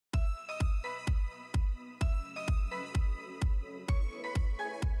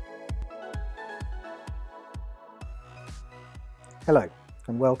Hello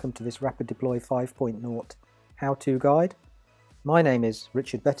and welcome to this RapidDeploy 5.0 how-to guide. My name is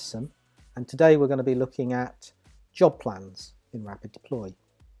Richard Bettison and today we're going to be looking at job plans in RapidDeploy.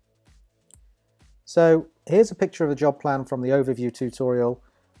 So here's a picture of a job plan from the overview tutorial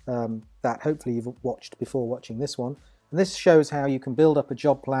that hopefully you've watched before watching this one. And this shows how you can build up a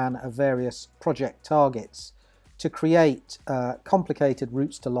job plan of various project targets to create complicated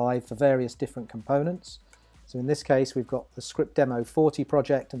routes to live for various different components. So in this case we've got the script demo 40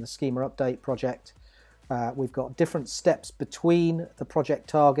 project and the schema update project. We've got different steps between the project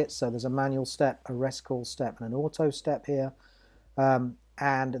targets, so there's a manual step, a REST call step and an auto step here. And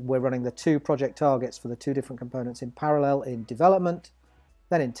we're running the two project targets for the two different components in parallel in development,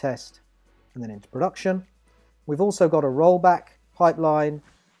 then in test and then into production. We've also got a rollback pipeline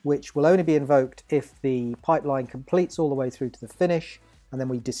which will only be invoked if the pipeline completes all the way through to the finish and then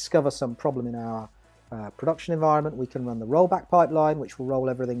we discover some problem in our production environment. We can run the rollback pipeline which will roll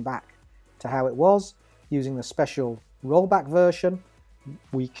everything back to how it was using the special rollback version.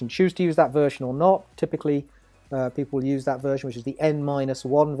 We can choose to use that version or not. Typically people will use that version, which is the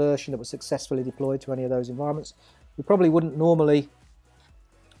N-1 version that was successfully deployed to any of those environments. We probably wouldn't normally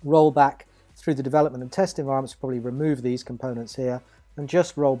roll back through the development and test environments. We'll probably remove these components here and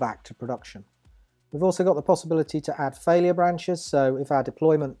just roll back to production. We've also got the possibility to add failure branches, so if our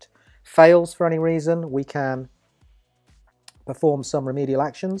deployment fails for any reason, we can perform some remedial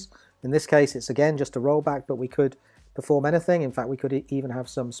actions. In this case it's again just a rollback, but we could perform anything. In fact, we could even have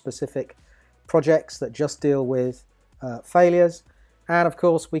some specific projects that just deal with failures. And of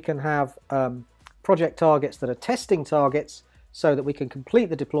course we can have project targets that are testing targets so that we can complete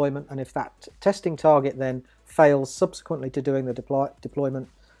the deployment, and if that testing target then fails subsequently to doing the deployment,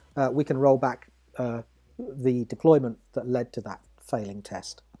 we can roll back the deployment that led to that failing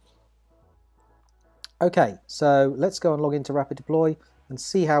test. Okay, so let's go and log into RapidDeploy and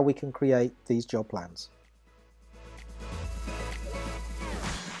see how we can create these job plans.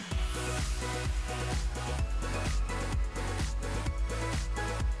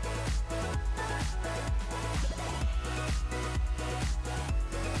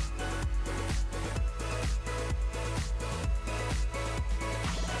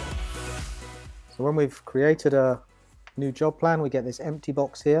 So when we've created a new job plan, we get this empty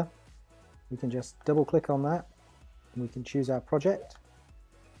box here. We can just double click on that and we can choose our project.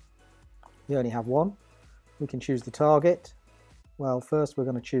 We only have one. We can choose the target. Well, first we're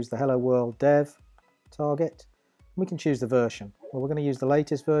going to choose the Hello World Dev target. We can choose the version. Well, we're going to use the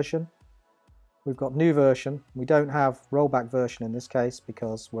latest version. We've got new version. We don't have rollback version in this case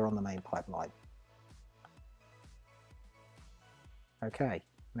because we're on the main pipeline. Okay,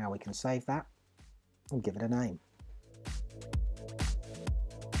 now we can save that and give it a name.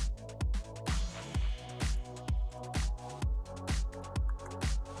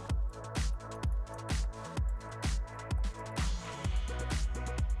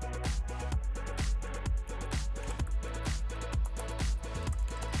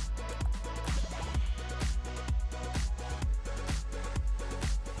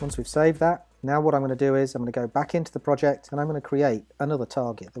 Once we've saved that, now what I'm going to do is I'm going to go back into the project and I'm going to create another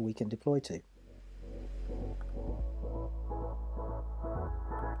target that we can deploy to.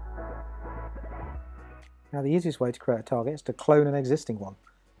 Now the easiest way to create a target is to clone an existing one.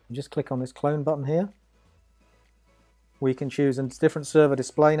 You just click on this clone button here. We can choose a different server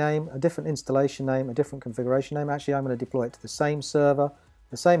display name, a different installation name, a different configuration name. Actually I'm going to deploy it to the same server,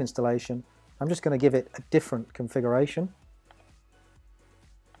 the same installation. I'm just going to give it a different configuration.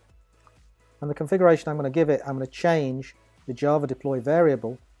 And the configuration I'm going to give it, I'm going to change the Java deploy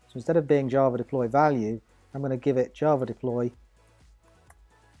variable. So instead of being Java deploy value, I'm going to give it Java deploy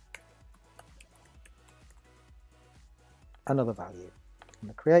another value. I'm going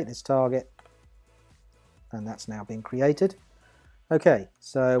to create this target and that's now been created. Okay,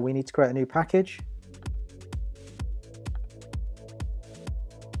 so we need to create a new package.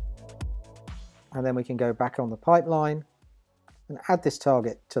 And then we can go back on the pipeline and add this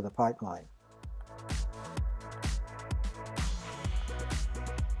target to the pipeline.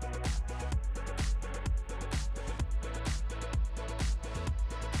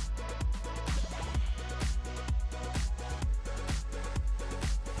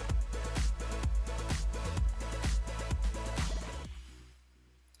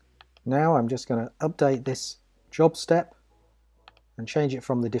 Now I'm just going to update this job step and change it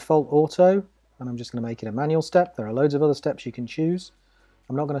from the default auto, and I'm just going to make it a manual step. There are loads of other steps you can choose.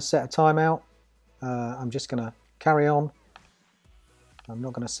 I'm not going to set a timeout. I'm just going to carry on. I'm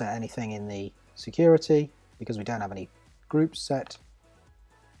not going to set anything in the security because we don't have any groups set.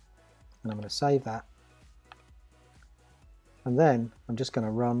 And I'm going to save that. and then I'm just going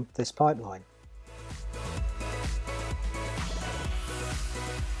to run this pipeline.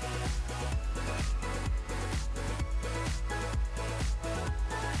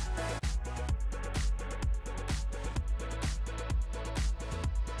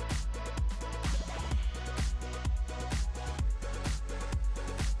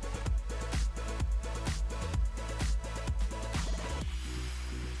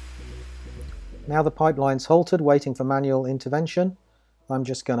 Now the pipeline's halted, waiting for manual intervention. I'm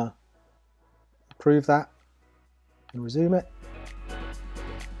just going to approve that and resume it.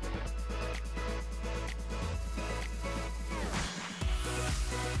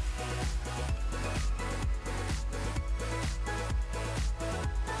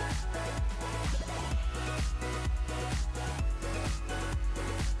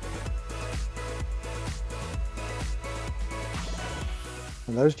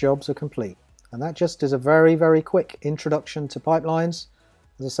 And those jobs are complete. And that just is a very, very quick introduction to pipelines.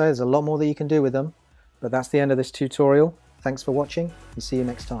 As I say, there's a lot more that you can do with them, but that's the end of this tutorial. Thanks for watching, and see you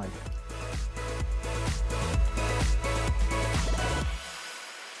next time.